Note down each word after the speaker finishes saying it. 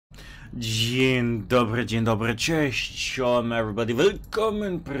Dzień dobry, cześć, shalom everybody,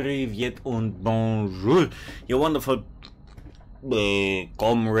 willkommen, привет und bonjour, your wonderful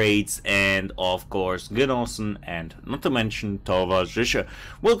comrades and of course Genossen and not to mention Tovarzysche.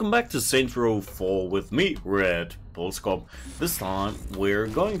 Welcome back to Saints Row 4 with me, Red Polscorp. This time we're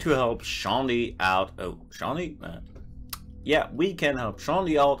going to help Shaundi out. Oh, Shaundi? Yeah, we can help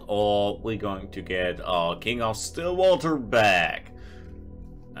Shaundi out, or we're going to get King of Stillwater back.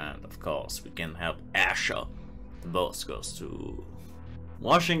 And of course, we can help Asher. The boss goes to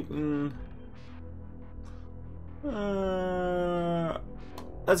Washington.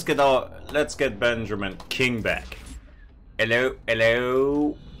 Let's get Benjamin King back.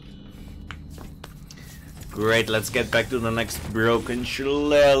 Hello. Great, let's get back to the next broken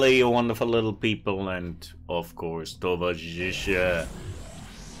shillelagh, you wonderful little people, and of course, Tovarzysche.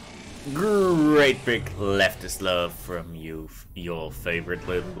 Great big leftist love from you, your favorite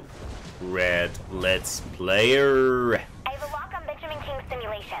little red Let's Player. I have a lock on Benjamin King's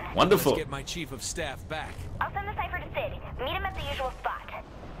simulation. Wonderful. Let's get my chief of staff back. I'll send the cipher to Sid. Meet him at the usual spot.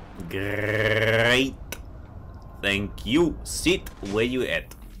 Great. Thank you. Sid, where you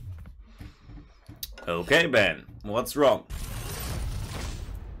at? Okay, Ben. What's wrong?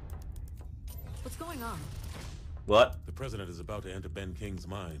 What's going on? What? The president is about to enter Ben King's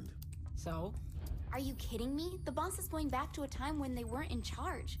mind. So? Are you kidding me? The boss is going back to a time when they weren't in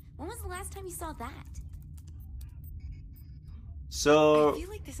charge. When was the last time you saw that? So... I feel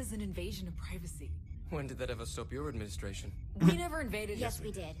like this is an invasion of privacy. When did that ever stop your administration? We never invaded. Yes,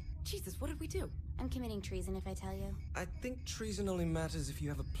 we did. Jesus, what did we do? I'm committing treason if I tell you. I think treason only matters if you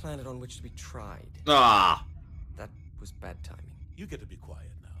have a planet on which to be tried. Ah! That was bad timing. You get to be quiet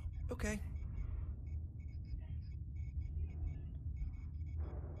now. Okay.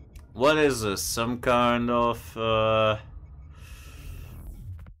 What is this? Some kind of,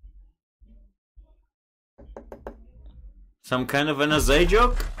 some kind of NSA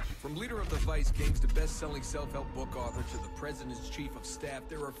joke? From leader of the Vice Kings to best-selling self-help book author to the president's chief of staff,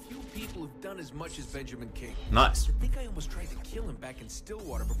 there are few people who've done as much as Benjamin King. Nice. I think I almost tried to kill him back in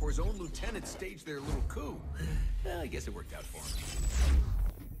Stillwater before his own lieutenant staged their little coup. I guess it worked out for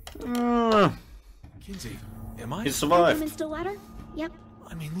him. Kinsey, am I? He survived. I'm in Stillwater? Yep.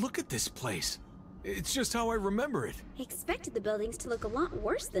 I mean, look at this place. It's just how I remember it. I expected the buildings to look a lot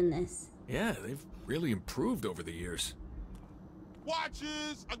worse than this. Yeah, they've really improved over the years.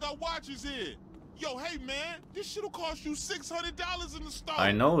 Watches! I got watches here. Yo, hey man, this shit'll cost you $600 in the store.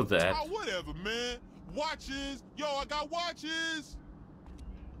 I know that. Oh, whatever, man. Watches. Yo, I got watches.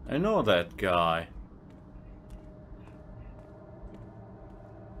 I know that guy.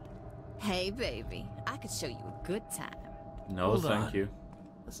 Hey, baby. I could show you a good time. No, Hold thank on. you.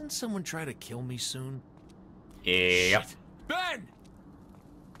 Doesn't someone try to kill me soon? Yep. Shit. Ben!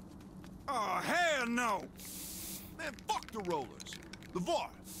 Oh, hell no. Man, fuck the rollers. LeVar,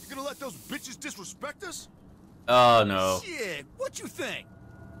 you gonna let those bitches disrespect us? Oh no. Shit, what you think?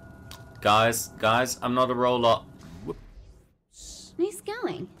 Guys, I'm not a roller. Nice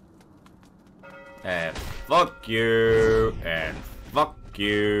going. And fuck you, and fuck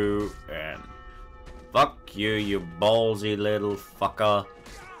you, and fuck you, you ballsy little fucker.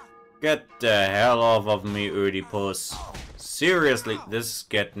 Get the hell off of me, Oedipus. Seriously, this is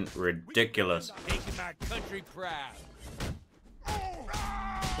getting ridiculous. Making my country proud.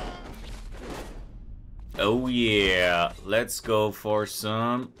 Oh yeah, let's go for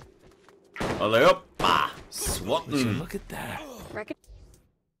some... Aleopa! Swatting! Look at that.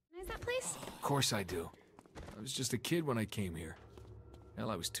 Recognize that place? Of course I do. I was just a kid when I came here.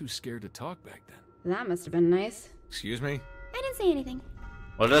 Hell, I was too scared to talk back then. That must have been nice. Excuse me? I didn't say anything.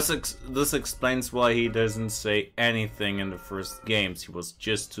 Well, this explains why he doesn't say anything in the first games. He was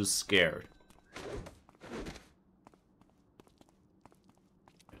just too scared.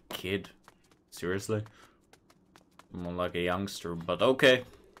 Kid? Seriously? More like a youngster, but okay.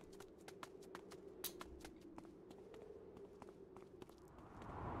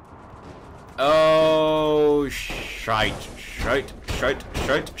 Oh, shite,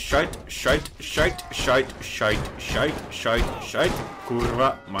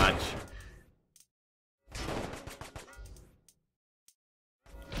 kurwa mać.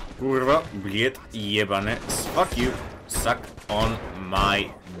 Kurwa, bliet, jebane, fuck you, suck on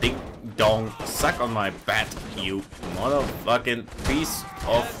my ding dong, suck on my bat, you motherfucking piece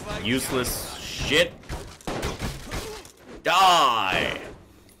of useless shit. Die!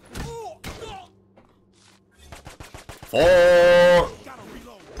 For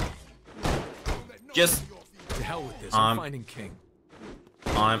just To hell with this. I'm finding King.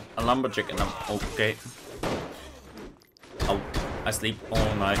 I'm a lumberjack and I'm okay. Oh, I sleep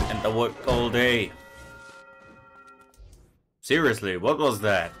all night and I work all day. Seriously, what was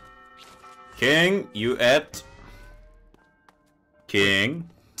that? King, you at? King?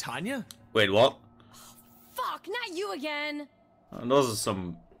 Tanya? Wait, what? Fuck, not you again. Those are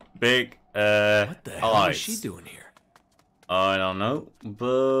some big, What the hell allies. is she doing here? I don't know,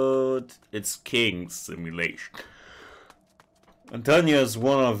 but it's King simulation. And Tanya's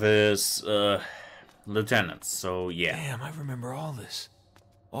one of his, lieutenants, so yeah. Damn, I remember all this.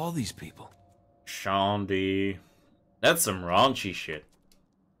 All these people. Shaundi. That's some raunchy shit.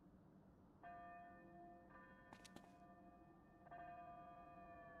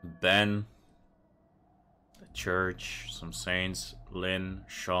 Ben. The church. Some saints. Lynn.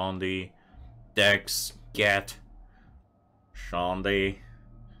 Shaundi. Dex. Get. Shaundi.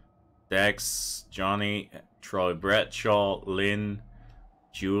 Dex. Johnny. Troy Bradshaw. Lynn.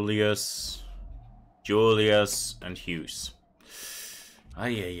 Julius. And Hughes.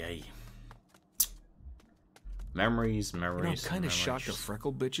 Ay. Memories. You know, I'm kind of shocked the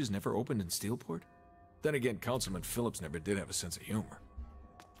freckle bitches never opened in Steelport. Then again, Councilman Phillips never did have a sense of humor.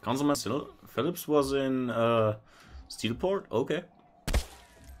 Councilman Phillips was in Steelport? Okay.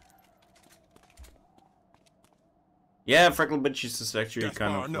 Yeah, freckle bitches is actually That's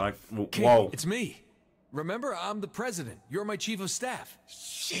kind far of enough. like King, whoa. it's me. Remember, I'm the president. You're my chief of staff.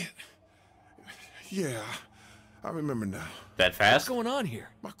 Shit. Yeah, I remember now. That What's fast? going on here?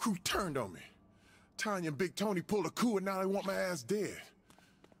 My crew turned on me. Tanya and Big Tony pulled a coup and now they want my ass dead.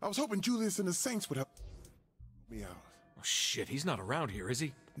 I was hoping Julius and the Saints would help me out. Oh shit, he's not around here, is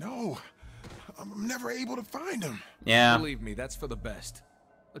he? No, I'm never able to find him. Yeah. Believe me, that's for the best.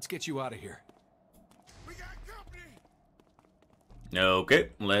 Let's get you out of here. We got company. Okay,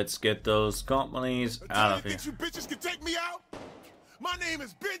 let's get those companies out of here. Think you bitches can take me out? My name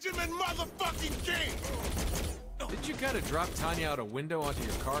is Benjamin motherfucking King. Didn't you kind of drop Tanya out a window onto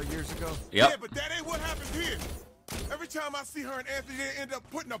your car years ago? Yep. Yeah, but that ain't what happened here. Every time I see her and Anthony, they end up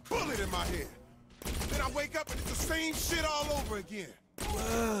putting a bullet in my head. Then I wake up and it's the same shit all over again.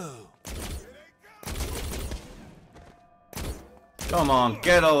 Whoa. Come on,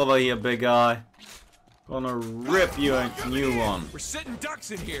 get over here, big guy. Gonna rip you a new one. We're sitting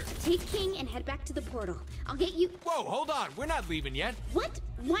ducks in here. Take King and head back to the portal. I'll get you. Whoa, hold on. We're not leaving yet. What?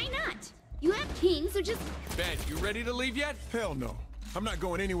 Why not? You have King, so just. Ben, you ready to leave yet? Hell no. I'm not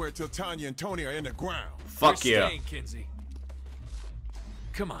going anywhere till Tanya and Tony are in the ground. Fuck You're yeah. staying, Kinsey.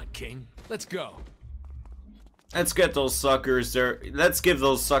 Come on, King. Let's go. Let's get those suckers there. Let's give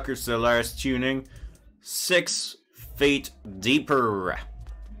those suckers their last tuning. 6 feet deeper.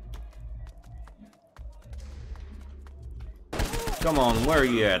 Come on, where are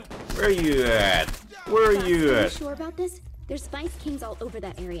you at? Where are you at? Where are you Are you at? sure about this? There's Spice Kings all over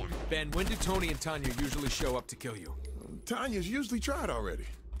that area. Ben, when do Tony and Tanya usually show up to kill you? Tanya's usually tried already.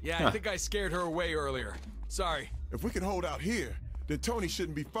 Yeah, I think I scared her away earlier. Sorry. If we can hold out here, then Tony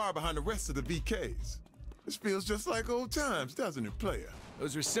shouldn't be far behind the rest of the VKs. This feels just like old times, doesn't it, player?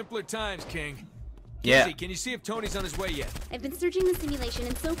 Those were simpler times, King. Yeah. Kinsey, can you see if Tony's on his way yet? I've been searching the simulation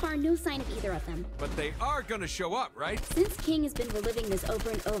and so far no sign of either of them. But they are gonna show up, right? Since King has been reliving this over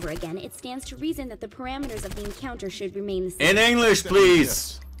and over again, it stands to reason that the parameters of the encounter should remain the same. In English,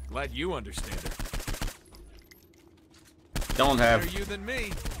 please. Glad you understand her. Don't Better have you than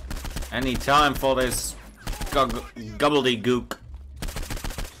me. any time for this gobbledygook.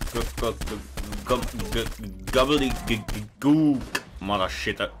 Gobbledygook, mother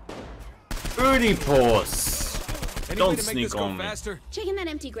shitter. Oedipus! Any Don't way to make this sneak go on me. faster? Check in that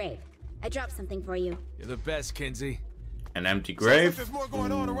empty grave. I dropped something for you. You're the best, Kinsey. An empty Sounds like grave? there's more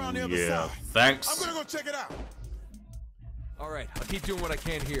going on around the other Yeah, side. I'm thanks. gonna go check it out. All right, I'll keep doing what I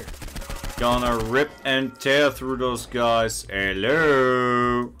can here. Gonna rip and tear through those guys.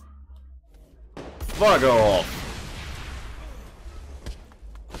 Hello? Fuck off.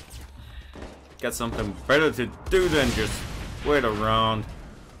 Got something better to do than just wait around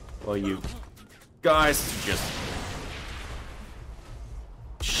while you guys just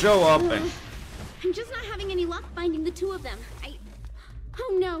show up and... I'm just not having any luck finding the two of them.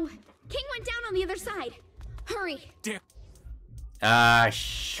 Oh no! King went down on the other side. Hurry! Damn. Ah, I'm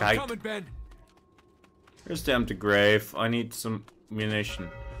shite. coming, Ben. Here's the empty grave. I need some munition.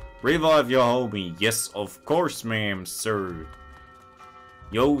 Revive your homie. Yes, of course, ma'am, sir.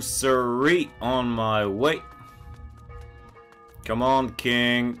 Yo, sirree, on my way. Come on,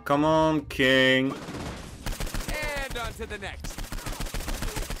 King. Come on, King. And on to the next.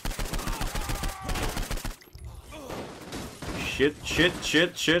 Shit.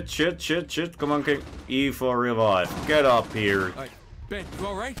 Come on, King. E for revive. Get up here. All right, Ben, you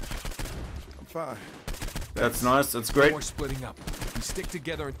all right? I'm fine. That's nice. That's No great. more splitting up. We stick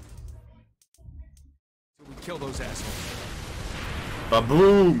together until we kill those assholes.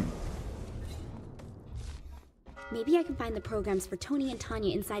 Ba-boom! Maybe I can find the programs for Tony and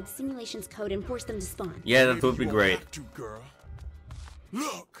Tanya inside the simulation's code and force them to spawn. Yeah, that Maybe would be you won't great. have to, girl.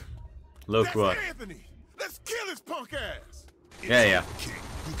 Look! Look That's what? Anthony! Let's kill his punk ass! Yeah. King,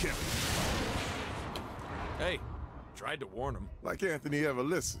 you can't. Hey, tried to warn him. Like Anthony ever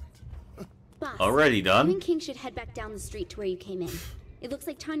listened. Boss, Already you done? and King should head back down the street to where you came in. It looks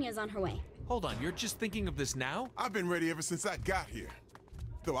like Tanya's on her way. Hold on, you're just thinking of this now? I've been ready ever since I got here.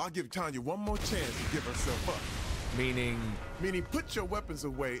 Though I'll give Tanya one more chance to give herself up. Meaning... Meaning put your weapons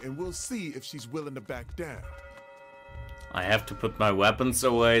away and we'll see if she's willing to back down. I have to put my weapons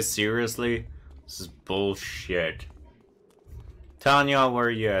away? Seriously? This is bullshit. Tanya, where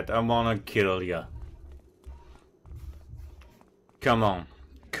you at? I wanna kill ya. Come on.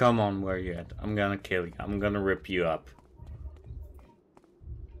 Come on, where you at? I'm gonna kill you. I'm gonna rip you up.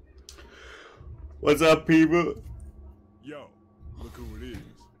 What's up, people? Yo, look who it is.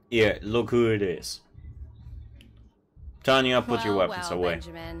 Yeah, look who it is. Tanya, put your weapons away.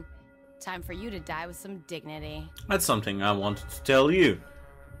 Benjamin. Time for you to die with some dignity. That's something I wanted to tell you.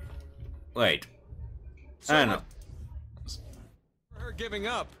 Wait. I know. Her giving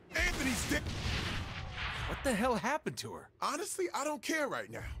up. Anthony's dick. What the hell happened to her? Honestly, I don't care right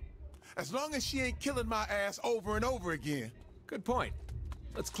now. As long as she ain't killing my ass over and over again. Good point.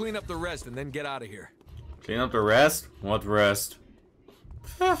 Let's clean up the rest and then get out of here. Clean up the rest? What rest?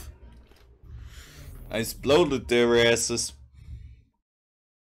 I exploded their asses.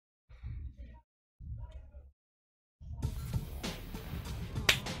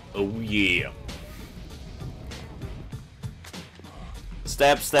 Oh yeah.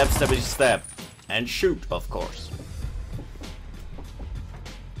 Stab, stab, stabby, stab. And shoot, of course.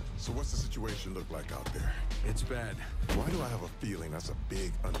 So what's the situation look like out there? It's bad. Why do I have a feeling that's a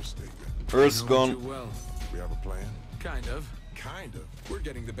big understatement? First Know it too gun. well. We have a plan? Kind of. Kind of. We're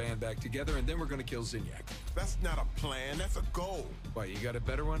getting the band back together and then we're gonna kill Zinyak. That's not a plan, that's a goal. Why, you got a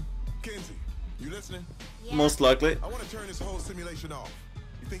better one? Kenzie, you listening? Most likely. I want to turn this whole simulation off.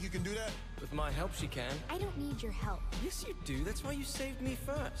 You think you can do that? With my help, she can. I don't need your help. Yes, you do. That's why you saved me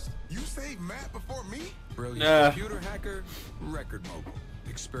first. You saved Matt before me? Brilliant computer hacker, record mogul.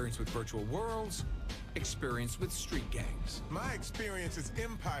 Experience with virtual worlds, experience with street gangs. My experience is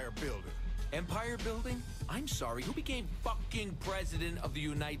empire building. Empire building? I'm sorry, who became fucking president of the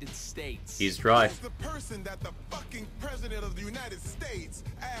United States? He's right. It's the person that the fucking president of the United States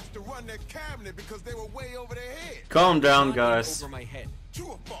asked to run their cabinet because they were way over their head. Calm down, Running guys. Over my head. True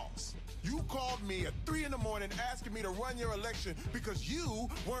or false? You called me at 3 in the morning asking me to run your election because you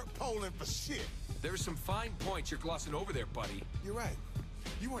weren't polling for shit. There's some fine points you're glossing over there, buddy. You're right.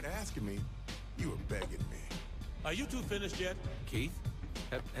 You weren't asking me. You were begging me. Are you two finished yet? Keith,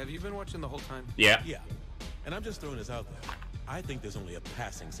 have you been watching the whole time? Yeah. Yeah. And I'm just throwing this out there. I think there's only a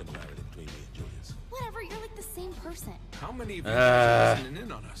passing similarity between me and Julius. Whatever, you're like the same person. How many of you guys are listening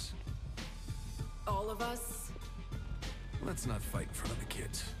in on us? All of us? Let's not fight in front of the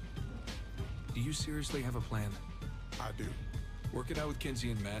kids. Do you seriously have a plan? I do. Work it out with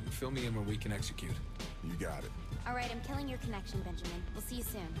Kinsey and Matt and fill me in when we can execute. You got it. All right, I'm killing your connection, Benjamin. We'll see you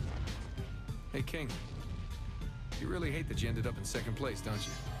soon. Hey, King. You really hate that you ended up in second place, don't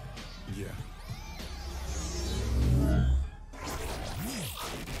you? Yeah.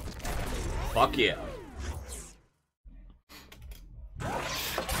 Fuck yeah.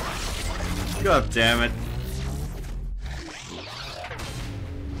 God damn it.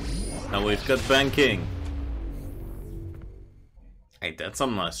 Now we've got Ben King. Hey, that's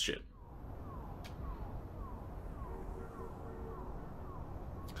some nice shit.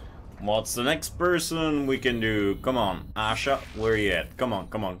 What's the next person we can do? Come on, Asha, where you at? Come on,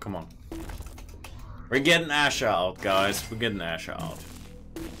 come on, come on. We're getting Asha out, guys. We're getting Asha out.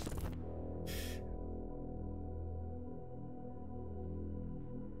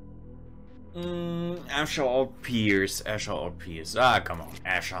 Asha or Pierce? Asha or Pierce? Ah, come on,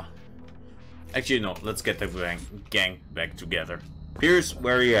 Asha. Actually, no, let's get the gang back together. Pierce,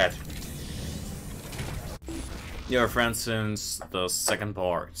 where are you at? You're friends since the second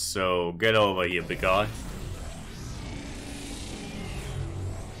part, so get over here, big guy.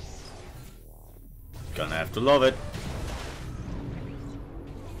 Gonna have to love it.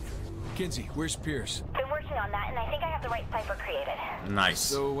 Kinsey, where's Pierce? Been working on that, and I think I have the right cipher created. Nice.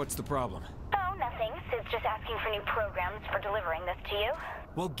 So what's the problem? Oh, nothing. Sid's just asking for new programs for delivering this to you.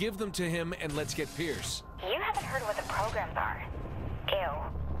 Well, give them to him and let's get Pierce. You haven't heard what the programs are.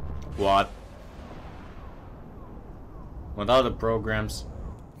 Ew. What? What are the programs?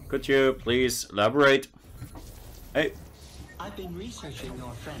 Could you please elaborate? Hey, I've been researching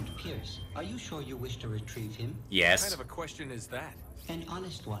your friend Pierce. Are you sure you wish to retrieve him? Yes. What kind of a question is that? An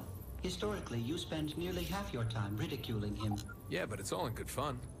honest one. Historically, you spend nearly half your time ridiculing him. Yeah, but it's all in good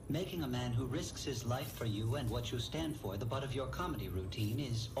fun. Making a man who risks his life for you and what you stand for the butt of your comedy routine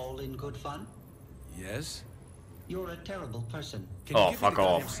is all in good fun? Yes? You're a terrible person. Can you Oh, give fuck me the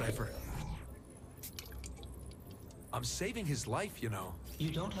goddamn off. cipher? I'm saving his life, you know. You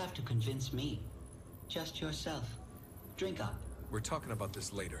don't have to convince me. Just yourself. Drink up. We're talking about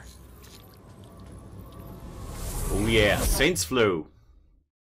this later. Oh yeah, Saints Flow.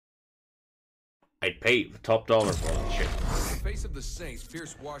 I'd pay the top dollar for that shit. In the face of the Saints,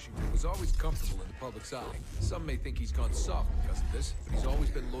 Pierce Washington was always comfortable in the public's eye. Some may think he's gone soft because of this, but he's always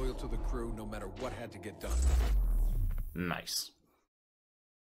been loyal to the crew no matter what had to get done. Nice.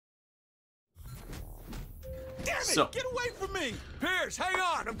 Damn it! So- Get away from me! Pierce, hang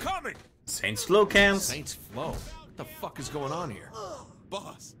on, I'm coming! Saints Flow cans. Saints Flow? What the fuck is going on here?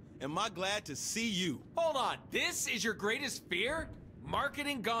 Boss, am I glad to see you? Hold on, this is your greatest fear?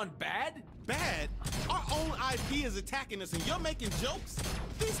 Marketing gone bad? Bad? Our own IP is attacking us and you're making jokes?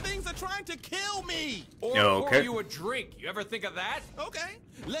 These things are trying to kill me! Or Okay. pour you a drink. You ever think of that? Okay,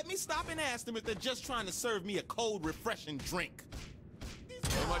 let me stop and ask them if they're just trying to serve me a cold, refreshing drink.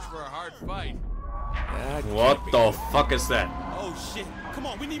 So much for a hard fight. What the fuck is that? Oh shit, come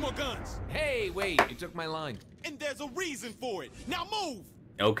on, we need more guns. Hey, wait, you took my line. And there's a reason for it. Now move!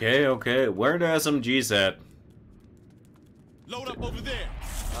 Okay, okay. Where the SMGs at? Load up over there.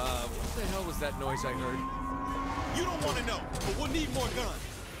 What the hell was that noise I heard? You don't want to know, but we'll need more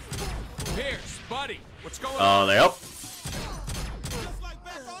guns. Pierce, buddy, what's going on? Oh, they up. Just like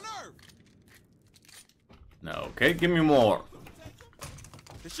back on Earth. No, okay, give me more.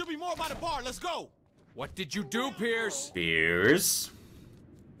 There should be more by the bar. Let's go. What did you do, Pierce? Pierce.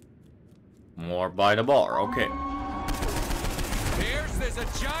 More by the bar, okay. Pierce, there's a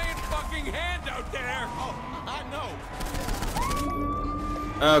giant fucking hand out there! Oh, I know.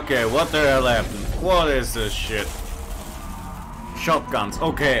 Okay, what the hell happened? What is this shit? Shotguns.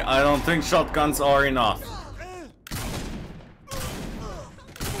 Okay, I don't think shotguns are enough.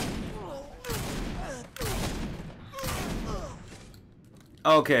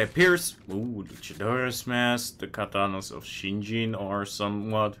 Okay, Pierce. Ooh, the Chidori's mask, the katanas of Shinjin are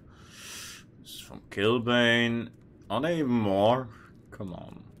somewhat. This is from Killbane. Are there even more? Come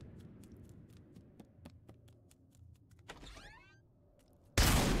on.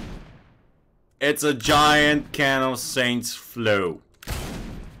 It's a giant can of Saints Flow.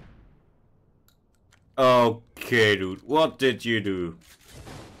 Okay, dude. What did you do?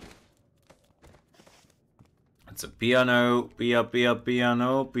 It's a piano.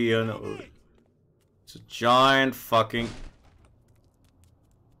 Piano. It's a giant fucking...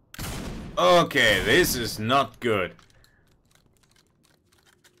 Okay, this is not good.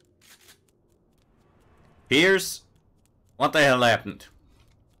 Pierce? What the hell happened?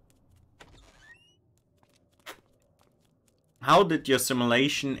 How did your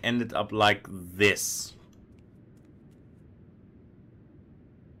simulation ended up like this?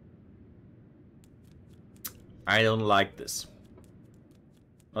 I don't like this.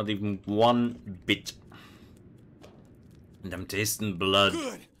 Not even one bit. And I'm tasting blood.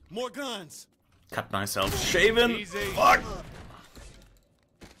 Good. More guns. Cut myself shaving. Easy. Fuck.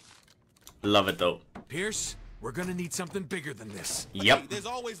 Love it though. Pierce, we're gonna need something bigger than this. Yep. Hey, there's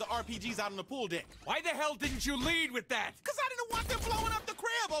always the RPGs out on the pool deck. Why the hell didn't you lead with that? Because I didn't want them blowing up the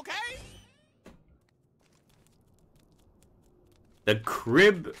crib, okay? The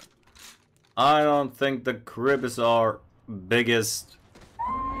crib. I don't think the crib is our biggest.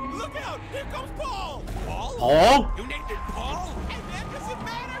 Look out! Here comes Paul! Paul? Paul? You named it Paul? Hey man, does it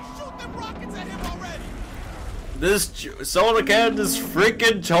matter? Shoot them rockets at him already! This solar cannon is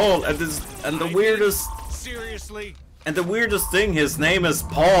freaking tall, and the weirdest Seriously? thing, his name is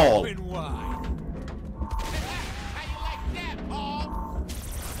Paul. And why? How you like that, Paul?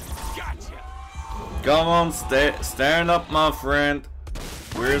 Gotcha! Come on, stand up, my friend.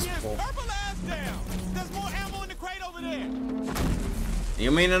 Where's Paul? Purple ass down! There's more ammo in the crate over there! You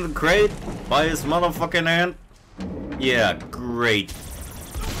mean in the crate? By his motherfucking hand? Yeah, great.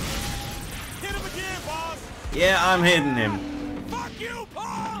 Hit him again, boss! Yeah, I'm hitting him. Fuck you,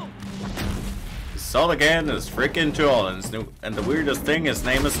 Paul! Solar cannon is freaking tall, and the weirdest thing, his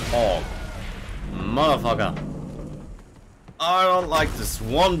name is Paul. Motherfucker. I don't like this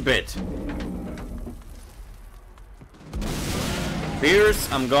one bit.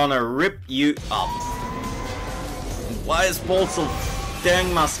 Pierce, I'm gonna rip you up. Why is Paul so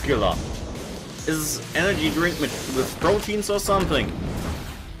dang muscular? Is this energy drink with proteins or something?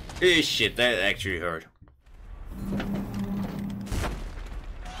 Eh, shit, that actually hurt.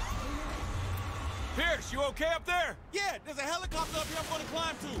 Pierce, you okay up there? Yeah, there's a helicopter up here I'm gonna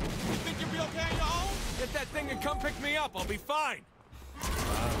climb to. You think you'll be okay on your own? Get that thing and come pick me up. I'll be fine.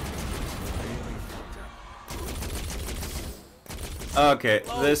 Okay,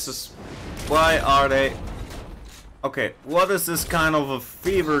 this is... Why are they... Okay, what is this kind of a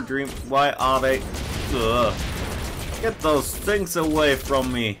fever dream? Why are they... Ugh. Get those things away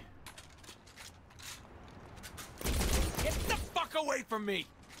from me. Get the fuck away from me.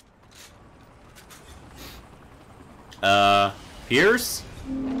 Pierce?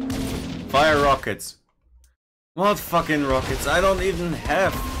 Fire rockets. What fucking rockets? I don't even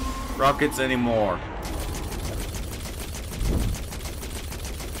have rockets anymore.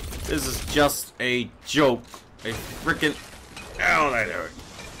 This is just a joke. A freaking... Ow, that hurt.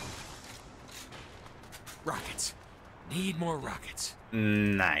 Rockets. Need more rockets.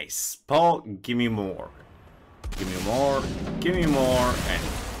 Nice. Paul, give me more. Give me more. Give me more. And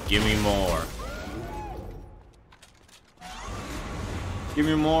give me more. Give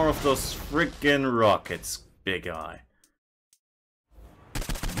me more of those freaking rockets, big eye.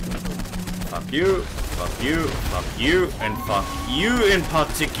 Fuck you, fuck you, fuck you, and fuck you in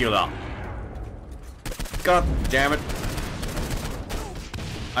particular. God damn it.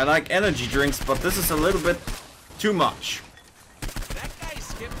 I like energy drinks, but this is a little bit too much. That guy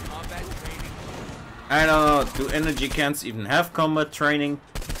skipped combat training. I don't know, do energy cans even have combat training?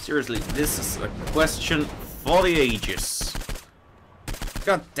 Seriously, this is a question for the ages.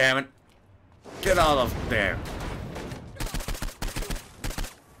 God damn it. Get out of there.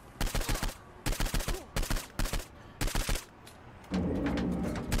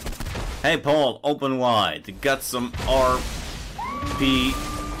 Hey Paul, open wide. Got some RPG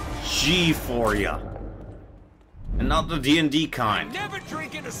for ya. And not the D&D kind. Never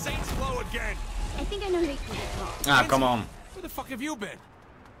drink in a Saints Flow again. I think I know who you can get called. Ah, come on. Where the fuck have you been?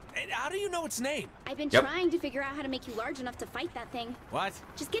 And how do you know its name? I've been Yep. trying to figure out how to make you large enough to fight that thing. What?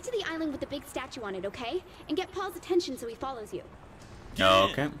 Just get to the island with the big statue on it, okay? And get Paul's attention so he follows you.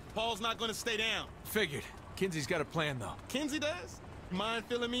 Okay. Paul's not gonna stay down. Figured. Kinsey's got a plan, though. Kinsey does? Mind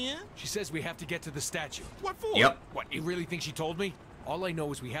filling me in? She says we have to get to the statue. What for? Yep. What, you really think she told me? All I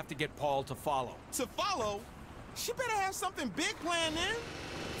know is we have to get Paul to follow. To follow? She better have something big planned then.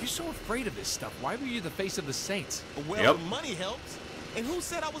 If you're so afraid of this stuff, why were you the face of the Saints? Well, Yep. the money helps. And who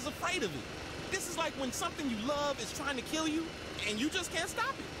said I was afraid of it? This is like when something you love is trying to kill you, and you just can't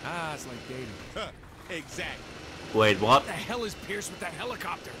stop it. Ah, it's like dating. Exactly. Wait, what? What the hell is Pierce with that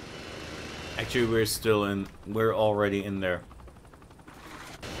helicopter? Actually, we're already in there.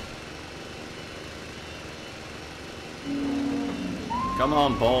 Come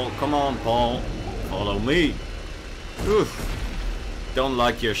on, Paul. Come on, Paul. Follow me. Oof. Don't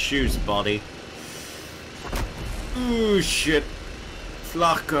like your shoes, buddy. Ooh, shit.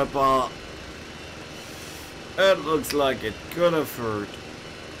 Flachkörper. That looks like it could have hurt.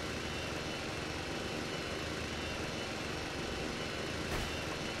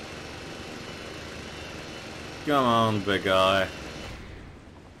 Come on, big guy.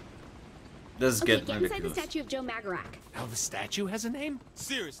 This is Okay, getting get inside the ridiculous. statue of Joe Magarak. Now the statue has a name?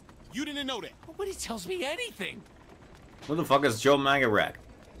 Seriously, you didn't know that. Nobody tells me anything. Who the fuck is Joe Magarak?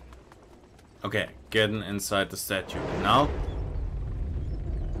 Okay, getting inside the statue. Now?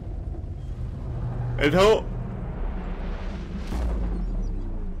 And how?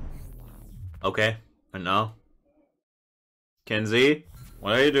 Okay, and now? Kenzie?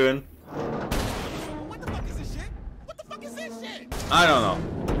 What are you doing? What the fuck is this shit? What the fuck is this shit? I don't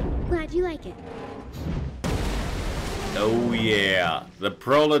know. Glad you like it. Oh yeah, the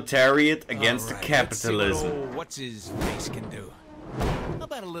proletariat against the All right, capitalism. Let's see what old what's-his-face can do. How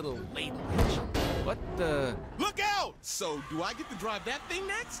about a little late action? What the... Look out! So, do I get to drive that thing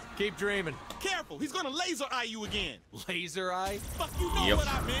next? Keep dreaming. Careful, he's gonna laser eye you again. Laser eye? Fuck, you know Yep. what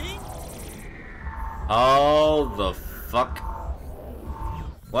I mean? Oh, the fuck.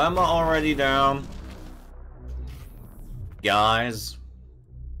 Why am I already down? Guys.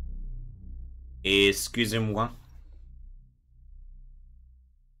 Excusez-moi.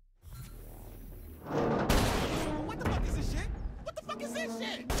 What the fuck is this shit? What the fuck is this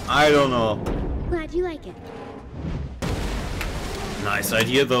shit? I don't know. Glad you like it. Nice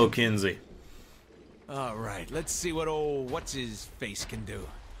idea though, Kinsey. All right, let's see what old what's-his-face can do.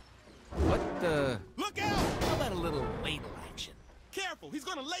 What the... Look out! How about a little late action? Careful, he's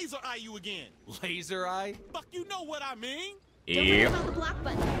gonna laser eye you again. Laser eye? Fuck, you know what I mean? Don't forget Yep. about the block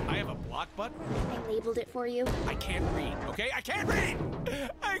button. I have a block button? I labeled it for you. I can't read, okay? I can't read!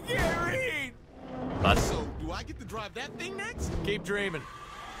 I can't read! But So, do I get to drive that thing next? Keep dreaming.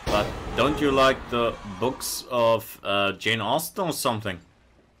 don't you like the books of Jane Austen or something?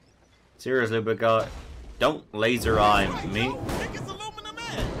 Seriously, big guy. Don't laser eye me. Thick as aluminum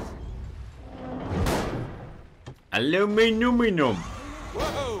is. Aluminum.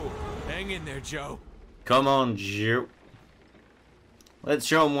 Whoa! Hang in there, Joe. Come on, Joe. Let's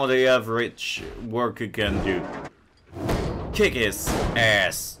show him what the average worker can do. Kick his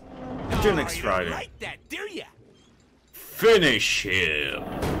ass. Until next Friday. You like that, do ya? Finish him.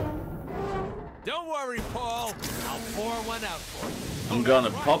 Don't worry, Paul. I'll pour one out for you. I'm gonna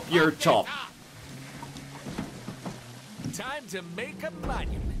pop your top. Time to make a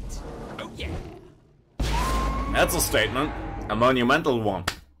monument. Oh yeah. That's a statement. A monumental one.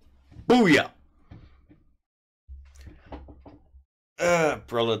 Booyah!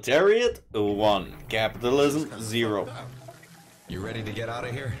 Proletariat 1. Capitalism 0. You ready to get out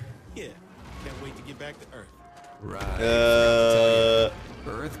of here? Yeah. Can't wait to get back to Earth. Right.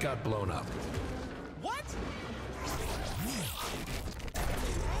 Earth got blown up. What?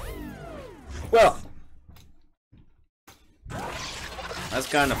 Well, that's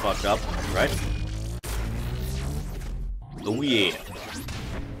kind of fucked up, right? Oh yeah.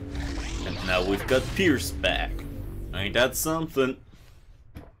 And now we've got Pierce back. Ain't that something?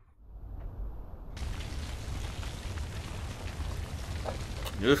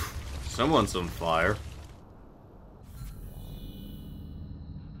 Ugh, someone's on fire.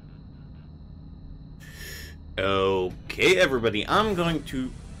 Okay, everybody, I'm going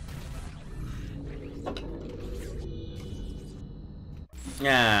to...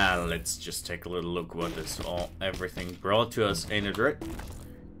 let's just take a little look what this everything brought to us, ain't it right?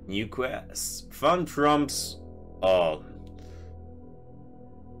 New quests. Fun trumps all.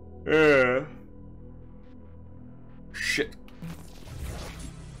 Shit.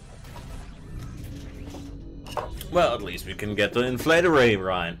 Well, at least we can get the inflator ray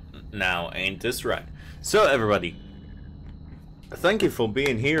right now, ain't this right? So, everybody, thank you for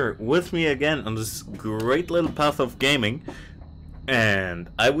being here with me again on this great little path of gaming. And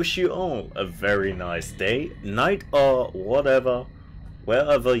I wish you all a very nice day, night, or whatever,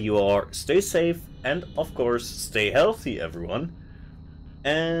 wherever you are. Stay safe and, of course, stay healthy, everyone.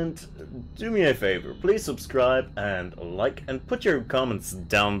 And do me a favor, please subscribe and like and put your comments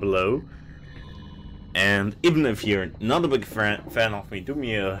down below. And even if you're not a big fan of me, do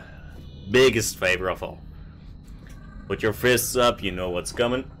me a biggest favor of all. Put your fists up, you know what's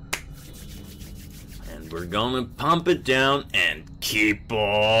coming. And we're gonna pump it down and keep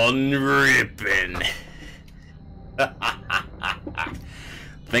on ripping.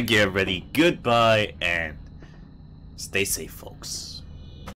 Thank you, everybody. Goodbye and stay safe, folks.